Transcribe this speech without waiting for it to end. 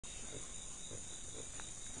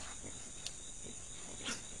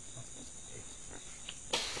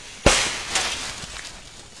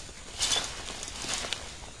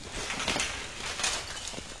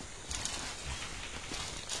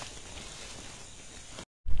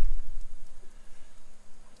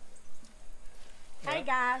Hey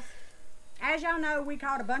guys, as y'all know, we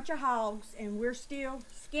caught a bunch of hogs and we're still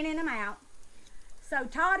skinning them out. So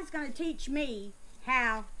Todd is going to teach me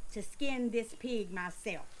how to skin this pig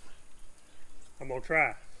myself. I'm going to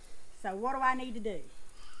try. So what do I need to do?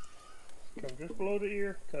 Come just below the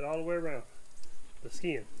ear, cut all the way around the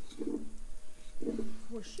skin.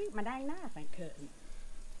 Well shoot, my dang knife ain't cutting.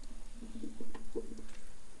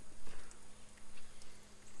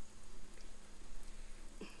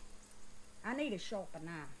 I need a sharper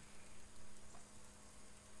knife.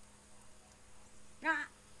 Ah,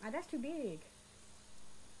 that's too big.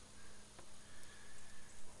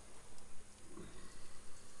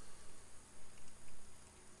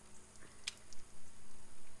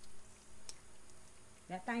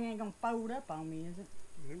 That thing ain't gonna fold up on me, is it?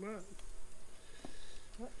 It might.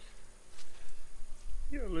 What?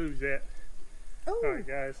 You'll lose that. Ooh. Alright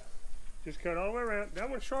guys, just cut all the way around. That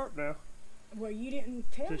one's sharp now. Well, you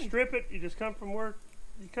didn't tell me. To strip it, you just come from where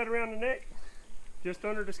you cut around the neck, just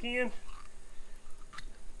under the skin.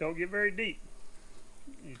 Don't get very deep.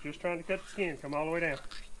 You're just trying to cut the skin, come all the way down.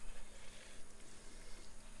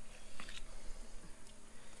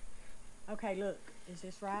 Okay, look, is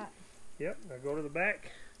this right? Yep, now go to the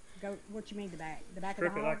back. Go. What you mean the back? The back Strip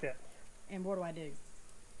of the it hog? like that. And what do I do?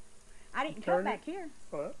 I didn't Turn cut back it. here.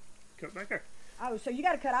 Well, cut back there. Oh, so you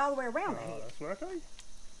got to cut all the way around the Oh, head. that's what I told you.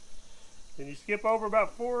 Then you skip over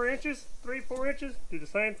about 4 inches, 3-4 inches, do the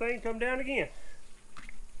same thing, come down again.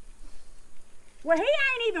 Well, he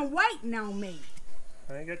ain't even waiting on me.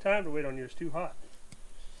 I ain't got time to wait on you, it's too hot.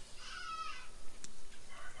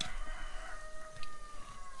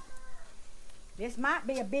 This might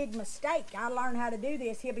be a big mistake. I learned how to do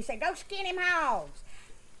this. He'll be saying, go skin him hogs.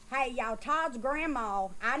 Hey, y'all, Todd's grandma,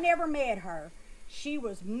 I never met her. She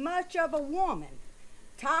was much of a woman.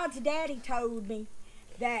 Todd's daddy told me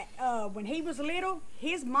that when he was little,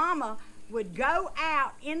 his mama would go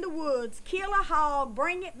out in the woods, kill a hog,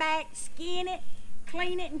 bring it back, skin it,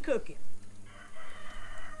 clean it, and cook it.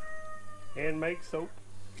 And make soap.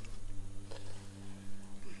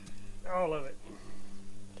 All of it.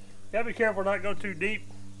 You gotta be careful not to go too deep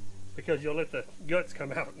because you'll let the guts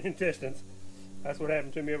come out, intestines. That's what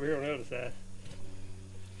happened to me over here on the other side.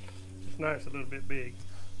 This knife's a little bit big.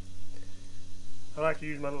 I like to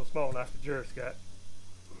use my little small knife that Jared's got.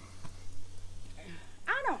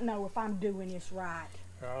 I don't know if I'm doing this right.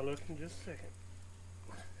 I'll look in just a second.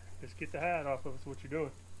 Just get the hide off of us, what you're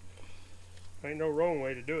doing. Ain't no wrong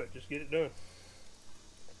way to do it, just get it done.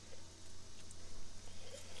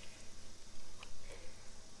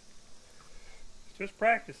 Just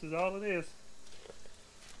practice is all it is.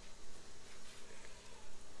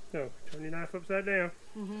 So, turn your knife upside down.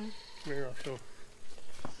 Come here, I'll show.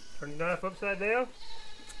 Turn your knife upside down.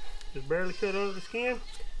 Just barely cut under the skin.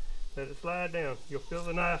 Let it slide down. You'll feel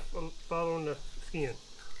the knife following the skin.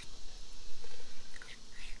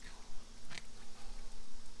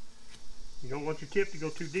 You don't want your tip to go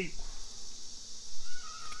too deep.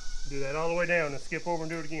 Do that all the way down and skip over and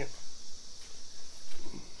do it again.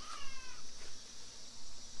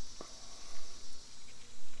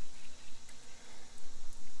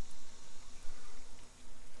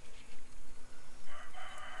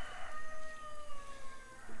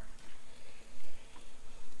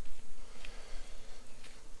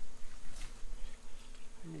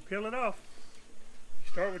 And you peel it off.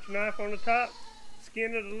 You start with your knife on the top,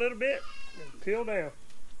 skin it a little bit, and peel down.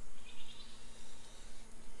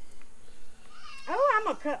 Oh, I'm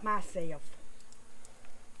going to cut myself.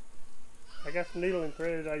 I got some needle and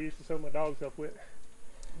thread I used to sew my dogs up with.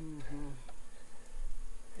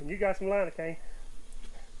 And you got some lidocaine.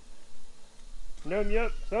 Numb you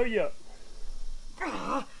up, sew you up.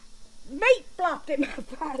 Ah, meat flopped in my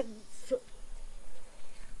face.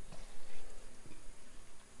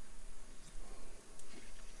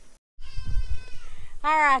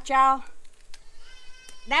 All right, y'all.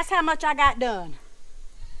 That's how much I got done.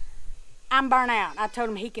 I'm burnt out. I told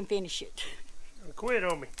him he can finish it. Quit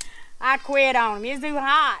on me. I quit on him. It's too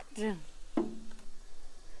hot.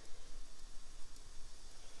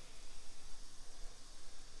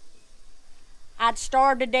 I'd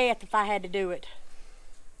starve to death if I had to do it.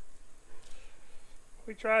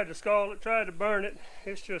 We tried to scald it, tried to burn it.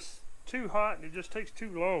 It's just too hot and it just takes too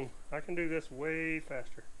long. I can do this way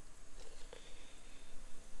faster.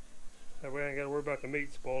 That way I ain't got to worry about the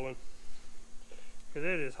meat spoiling. Because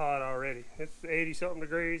it is hot already. It's 80 something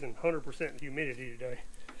degrees and 100% humidity today.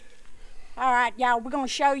 All right, y'all, we're going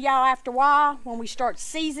to show y'all after a while when we start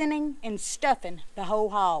seasoning and stuffing the whole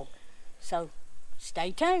hog. So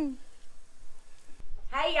stay tuned.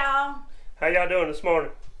 Hey, y'all. How y'all doing this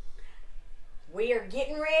morning? We are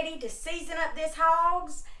getting ready to season up this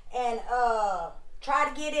hogs, and try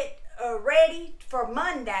to get it ready for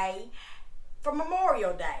Monday for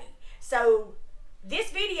Memorial Day. So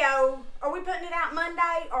this video, are we putting it out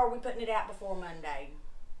Monday or are we putting it out before Monday?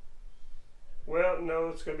 Well, no,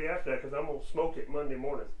 it's going to be after that because I'm going to smoke it Monday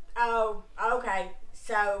morning. Oh, okay.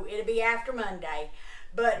 So it'll be after Monday.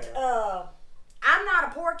 But I'm not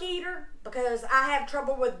a pork eater because I have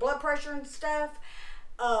trouble with blood pressure and stuff.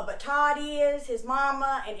 But Todd is, his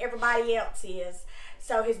mama, and everybody else is.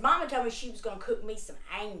 So his mama told me she was going to cook me some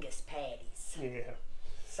Angus patties. Yeah.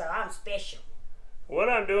 So I'm special. What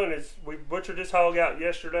I'm doing is we butchered this hog out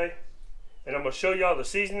yesterday. And I'm going to show y'all the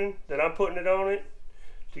seasoning that I'm putting it on it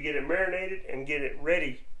to get it marinated and get it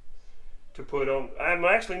ready to put on. I'm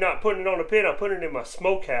actually not putting it on the pit. I'm putting it in my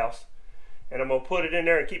smokehouse. And I'm going to put it in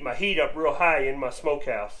there and keep my heat up real high in my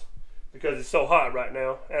smokehouse because it's so hot right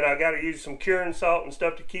now. And I got to use some curing salt and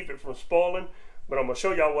stuff to keep it from spoiling. But I'm going to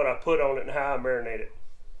show y'all what I put on it and how I marinate it.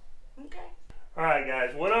 Okay. Alright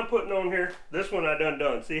guys, what I'm putting on here, this one I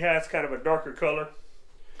done. See how it's kind of a darker color?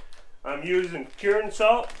 I'm using curing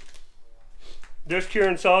salt. This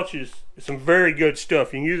curing salt is some very good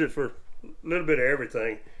stuff. You can use it for a little bit of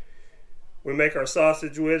everything. We make our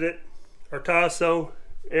sausage with it, our tasso,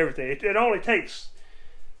 everything. It only takes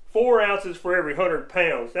 4 ounces for every 100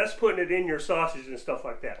 pounds. That's putting it in your sausage and stuff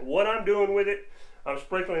like that. What I'm doing with it, I'm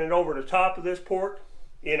sprinkling it over the top of this pork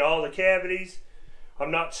in all the cavities. I'm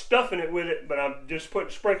not stuffing it with it, but I'm just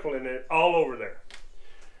sprinkling it all over there.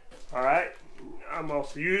 Alright, I'm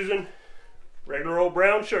also using regular old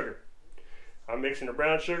brown sugar. I'm mixing the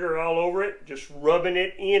brown sugar all over it, just rubbing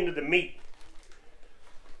it into the meat.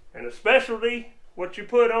 And especially what you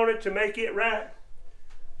put on it to make it right,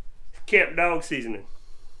 Camp Dog seasoning.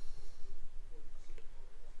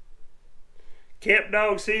 Camp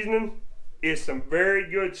Dog seasoning is some very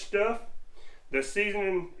good stuff. The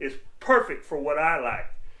seasoning is perfect for what I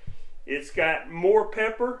like. It's got more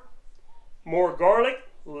pepper, more garlic,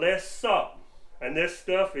 less salt. And this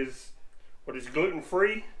stuff is what is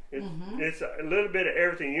gluten-free. It's a little bit of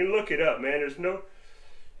everything. You look it up, man.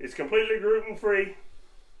 It's completely gluten-free.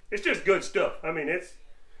 It's just good stuff. I mean,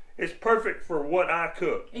 it's perfect for what I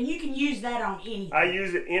cook. And you can use that on anything. I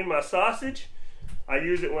use it in my sausage. I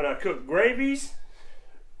use it when I cook gravies.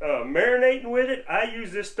 Marinating with it. I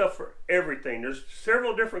use this stuff for everything. There's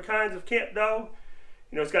several different kinds of Camp Dog.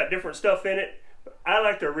 You know, it's got different stuff in it. But I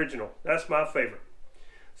like the original. That's my favorite.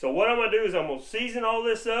 So what I'm going to do is I'm going to season all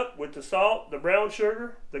this up with the salt, the brown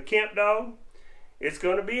sugar, the Camp Dog. It's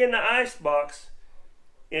going to be in the ice box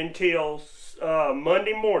until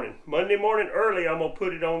Monday morning. Monday morning early, I'm going to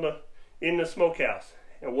put it in the smokehouse.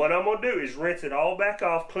 And what I'm going to do is rinse it all back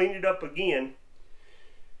off, clean it up again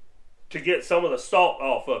to get some of the salt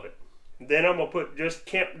off of it. Then I'm going to put just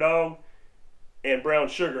Camp Dog and brown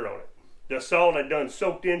sugar on it. The salt had done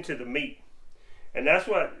soaked into the meat. And that's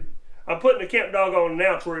what I'm putting the Camp Dog on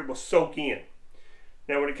now to where it will soak in.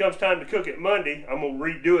 Now when it comes time to cook it Monday, I'm going to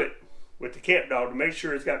redo it with the Camp Dog to make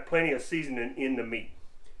sure it's got plenty of seasoning in the meat.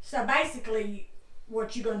 So basically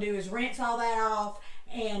what you're going to do is rinse all that off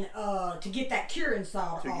and to get that curing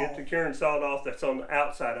salt off. To get the curing salt off that's on the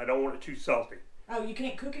outside. I don't want it too salty. Oh, you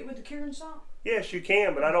can't cook it with the curing salt? Yes, you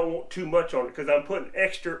can, but I don't want too much on it because I'm putting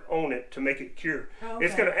extra on it to make it cure. Oh, okay.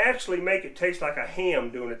 It's going to actually make it taste like a ham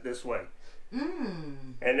doing it this way.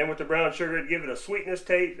 And then with the brown sugar, it give it a sweetness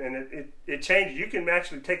taste, and it changes. You can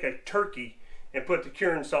actually take a turkey and put the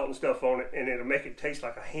curing salt and stuff on it, and it'll make it taste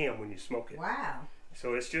like a ham when you smoke it. Wow.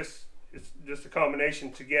 So it's just a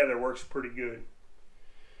combination together works pretty good.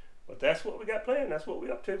 But that's what we got planned. That's what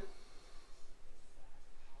we up to.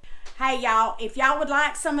 Hey y'all, if y'all would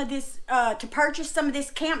like some of this, to purchase some of this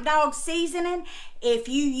Camp Dog seasoning, if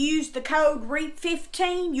you use the code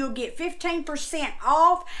REAP15, you'll get 15%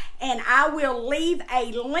 off, and I will leave a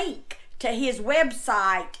link to his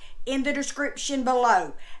website in the description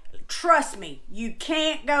below. Trust me, you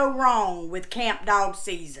can't go wrong with Camp Dog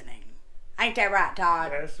seasoning. Ain't that right,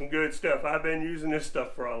 Todd? That's some good stuff. I've been using this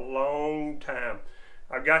stuff for a long time.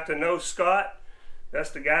 I got to know Scott. That's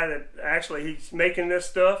the guy that actually he's making this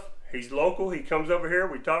stuff. He's local. He comes over here.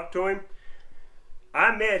 We talk to him.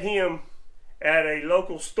 I met him at a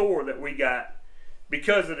local store that we got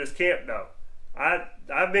because of this Camp Dog.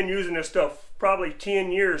 I've been using this stuff probably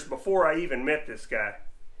 10 years before I even met this guy.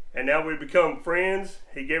 And now we've become friends.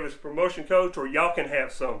 He gave us a promotion code where y'all can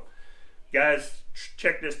have some. Guys,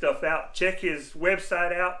 check this stuff out. Check his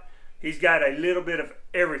website out. He's got a little bit of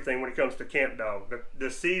everything when it comes to Camp Dog. The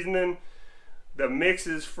seasoning, the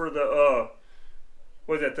mixes for the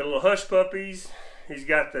the little hush puppies. He's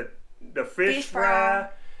got the fish fry.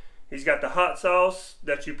 He's got the hot sauce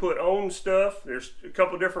that you put on stuff. There's a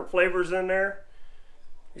couple different flavors in there.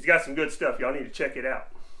 He's got some good stuff. Y'all need to check it out.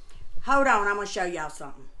 Hold on, I'm gonna show y'all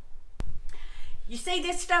something. You see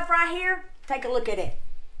this stuff right here? Take a look at it.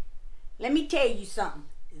 Let me tell you something.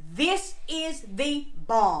 This is the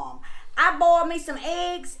bomb. I boiled me some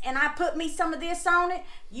eggs and I put me some of this on it.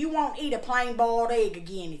 You won't eat a plain boiled egg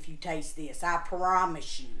again if you taste this. I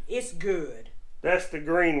promise you. It's good. That's the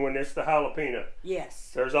green one. It's the jalapeno.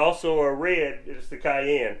 Yes. There's also a red. It's the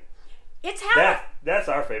cayenne. It's That's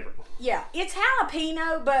our favorite. Yeah, it's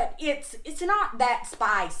jalapeno, but it's not that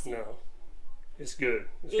spicy. No, it's good.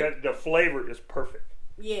 Got the flavor is perfect.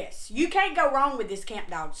 Yes, you can't go wrong with this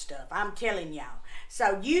Camp Dog stuff. I'm telling y'all.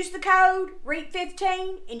 So use the code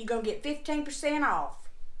REAP15 and you're gonna get 15% off,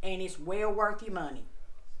 and it's well worth your money.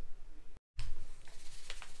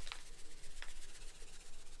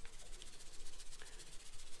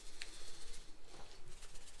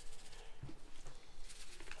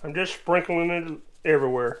 I'm just sprinkling it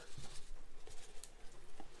everywhere.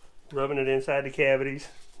 Rubbing it inside the cavities.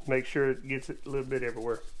 Make sure it gets it a little bit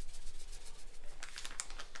everywhere.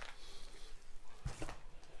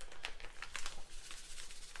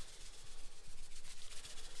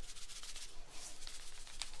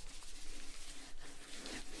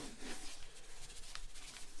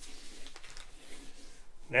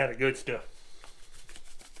 Now the good stuff.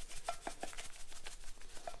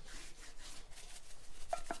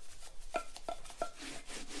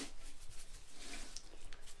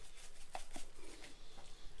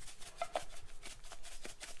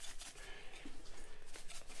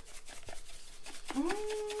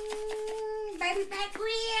 Baby back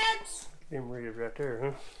ribs. Them ribs right there,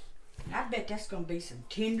 huh? I bet that's gonna be some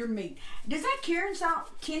tender meat. Does that curing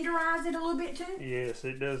salt tenderize it a little bit too? Yes,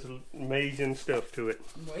 it does amazing stuff to it.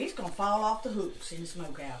 Well, it's gonna fall off the hooks in the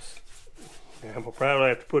smokehouse. Yeah, we'll probably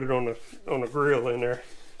have to put it on the grill in there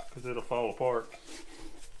because it'll fall apart.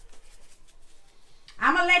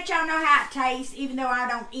 I'm gonna let y'all know how it tastes, even though I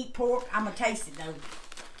don't eat pork. I'm gonna taste it though.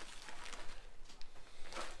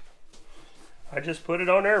 I just put it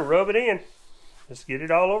on there and rub it in. Just get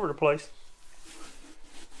it all over the place.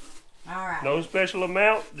 All right. No special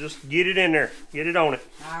amount, just get it in there. Get it on it.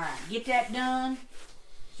 All right, get that done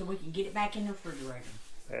so we can get it back in the refrigerator.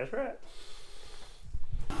 That's right.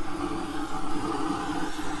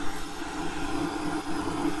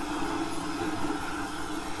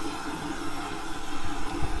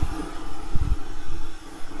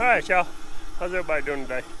 All right, y'all. How's everybody doing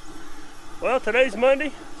today? Well, today's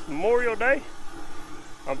Monday, Memorial Day.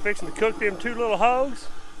 I'm fixing to cook them 2 little hogs.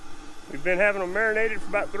 We've been having them marinated for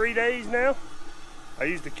about 3 days now. I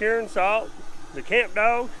used the curing salt, the Camp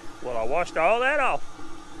Dog. Well, I washed all that off,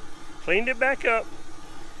 cleaned it back up.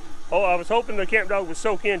 Oh, I was hoping the Camp Dog would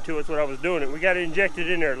soak into it. That's what I was doing it. We got it injected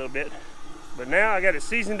in there a little bit. But now I got it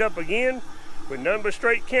seasoned up again with none but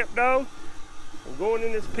straight Camp Dog. I'm going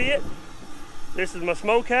in this pit. This is my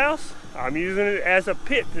smokehouse. I'm using it as a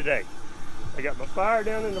pit today. I got my fire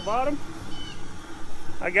down in the bottom.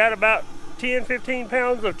 I got about 10-15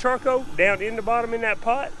 pounds of charcoal down in the bottom in that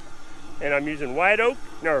pot, and I'm using white oak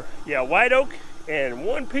and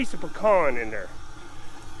 1 piece of pecan in there.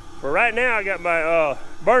 For right now, I got my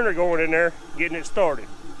burner going in there, getting it started.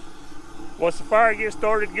 Once the fire gets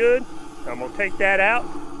started good, I'm gonna take that out,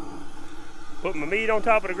 put my meat on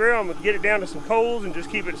top of the grill. I'm gonna get it down to some coals and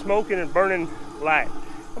just keep it smoking and burning light.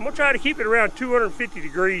 I'm gonna try to keep it around 250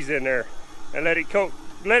 degrees in there and let it cook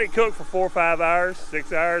for 4 or 5 hours,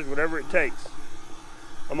 6 hours, whatever it takes.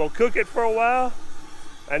 I'm gonna cook it for a while,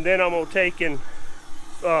 and then I'm gonna take and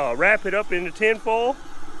wrap it up into tin foil,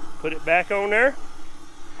 put it back on there,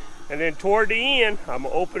 and then toward the end, I'm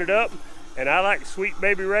gonna open it up, and I like Sweet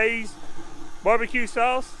Baby Ray's barbecue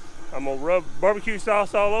sauce. I'm gonna rub barbecue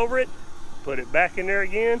sauce all over it, put it back in there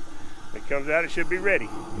again. It comes out, it should be ready.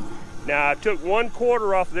 Now, I took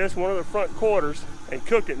 1/4 off this, one of the front quarters, and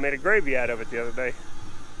cooked it, made a gravy out of it the other day.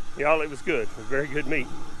 Y'all, it was good. It was very good meat.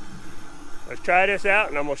 Let's try this out,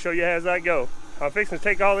 and I'm gonna show you as I go. I'm fixing to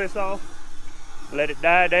take all this off, let it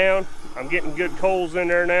die down. I'm getting good coals in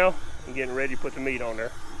there now. I'm getting ready to put the meat on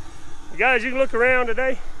there. But guys, you can look around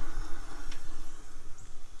today.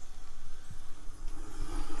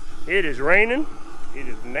 It is raining, it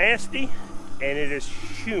is nasty, and it is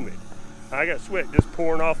humid. I got sweat just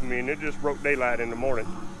pouring off of me, and it just broke daylight in the morning.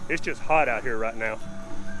 It's just hot out here right now.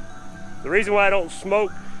 The reason why I don't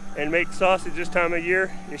smoke and make sausage this time of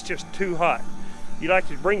year, it's just too hot. You like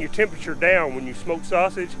to bring your temperature down when you smoke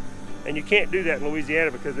sausage, and you can't do that in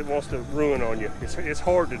Louisiana because it wants to ruin on you. It's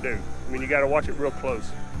hard to do. I mean, you got to watch it real close.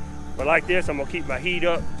 But like this, I'm gonna keep my heat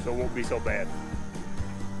up so it won't be so bad.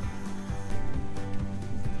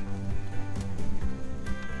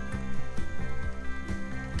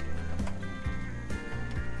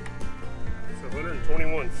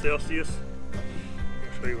 in Celsius.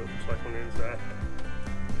 I'll show you what it looks like on the inside.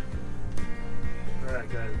 Alright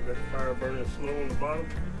guys, we got the fire burning slow on the bottom.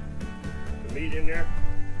 The meat in there.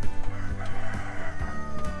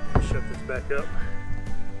 Shut this back up.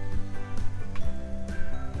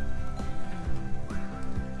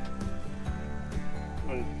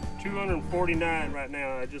 On 249 right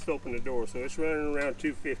now. I just opened the door, so it's running around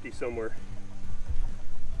 250 somewhere.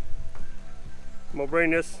 I'm gonna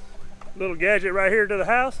bring this little gadget right here to the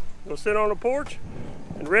house, go sit on the porch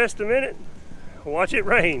and rest a minute, watch it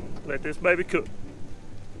rain, let this baby cook.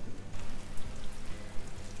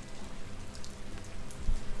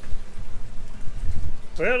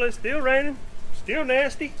 Well, it's still raining, still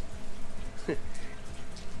nasty.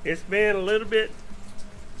 It's been a little bit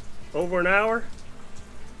over an hour.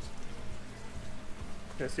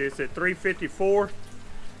 Let's see, it's at 3:54.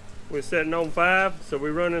 We're setting on 5, so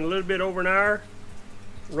we're running a little bit over an hour.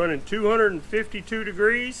 Running 252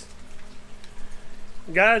 degrees.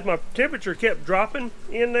 Guys, my temperature kept dropping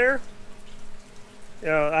in there.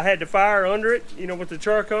 I had the fire under it, you know, with the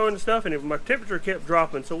charcoal and stuff, and my temperature kept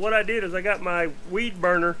dropping. So what I did is I got my weed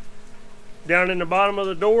burner down in the bottom of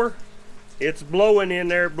the door. It's blowing in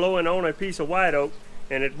there, blowing on a piece of white oak,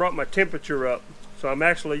 and it brought my temperature up. So I'm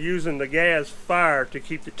actually using the gas fire to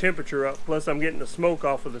keep the temperature up, plus I'm getting the smoke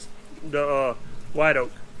off of the white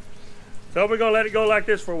oak. So we're gonna let it go like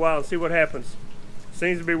this for a while and see what happens.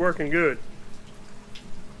 Seems to be working good.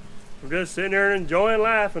 I'm just sitting there and enjoying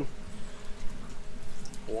life and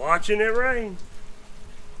watching it rain.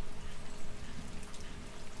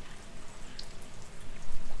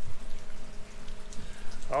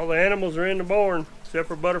 All the animals are in the barn except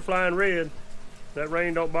for Butterfly and Red. That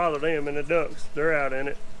rain don't bother them, and the ducks, they're out in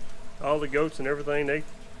it. All the goats and everything,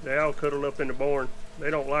 they all cuddled up in the barn. They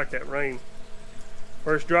don't like that rain.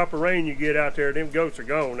 First drop of rain you get out there, them goats are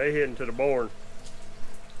gone. They heading to the barn.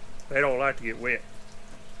 They don't like to get wet.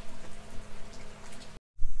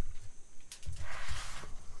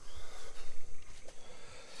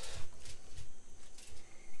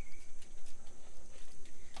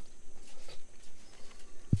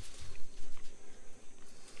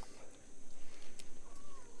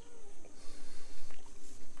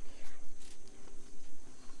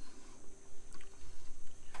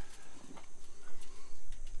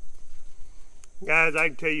 Guys, I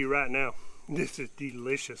can tell you right now, this is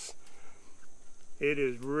delicious. It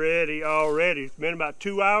is ready already. It's been about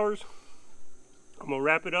 2 hours. I'm gonna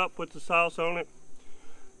wrap it up, put the sauce on it.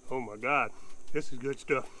 Oh my God, this is good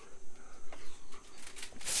stuff.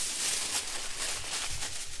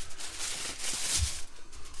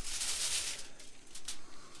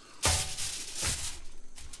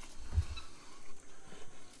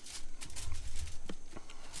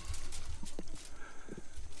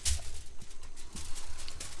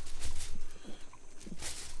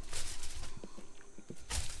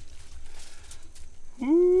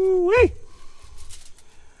 Ooh-wee.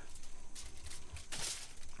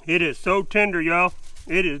 It is so tender, y'all.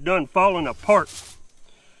 It is done falling apart.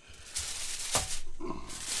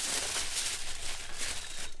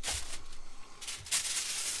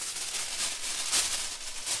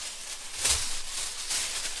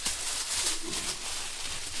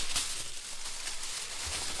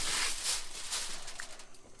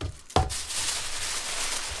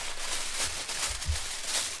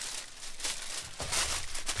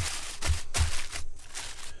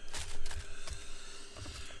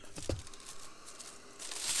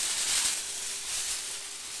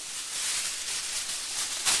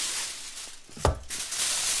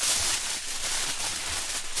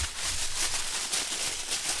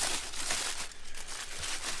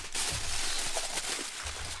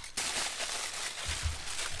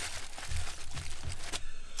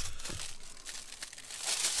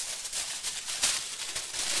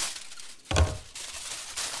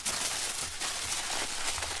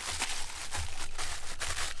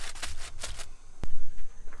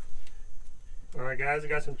 Alright guys, I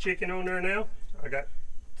got some chicken on there now. I got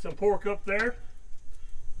some pork up there.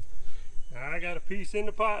 I got a piece in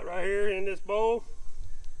the pot right here in this bowl.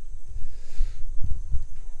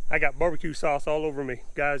 I got barbecue sauce all over me.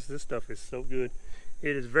 Guys, this stuff is so good.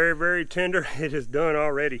 It is very, very tender. It is done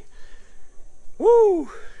already. Woo!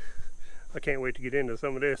 I can't wait to get into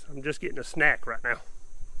some of this. I'm just getting a snack right now.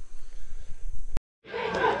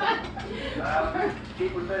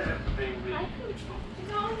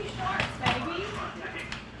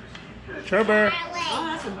 Sure, Bear. Oh,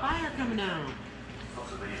 that's some fire coming out.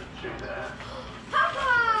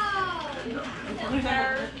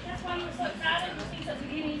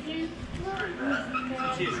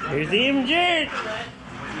 Here's the MJ.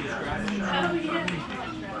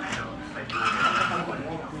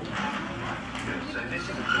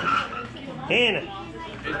 Hannah.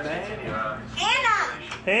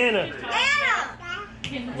 Hannah.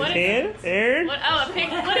 What is Hannah. Aaron. What? Oh, a pig.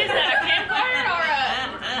 What is that? A camcorder or a?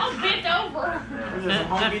 Oh, bent over. Is there some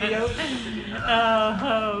home videos?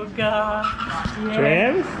 Oh God.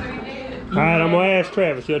 Travis. All right, I'm gonna ask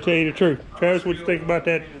Travis. He'll tell you the truth. Travis, what you think about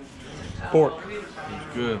that pork?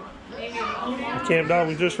 It's good. The camp dog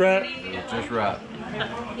was just right. It's just right.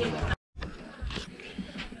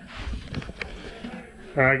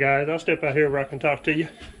 All right, guys, I'll step out here where I can talk to you.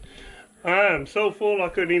 I am so full I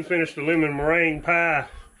couldn't even finish the lemon meringue pie,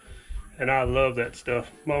 and I love that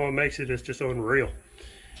stuff. Mama makes it; it's just unreal.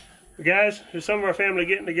 But guys, there's some of our family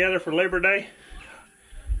getting together for Labor Day,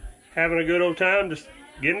 having a good old time, just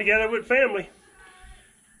getting together with family.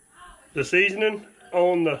 The seasoning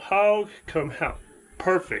on the hog come out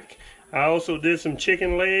perfect. I also did some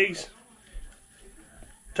chicken legs.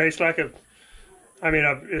 Tastes like a,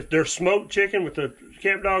 they're smoked chicken with the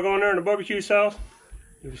camp dog on there and the barbecue sauce.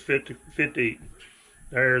 It was fit to eat.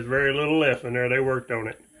 There's very little left in there. They worked on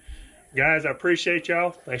it. Guys, I appreciate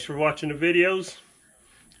y'all. Thanks for watching the videos.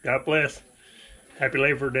 God bless. Happy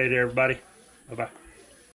Labor Day to everybody. Bye-bye.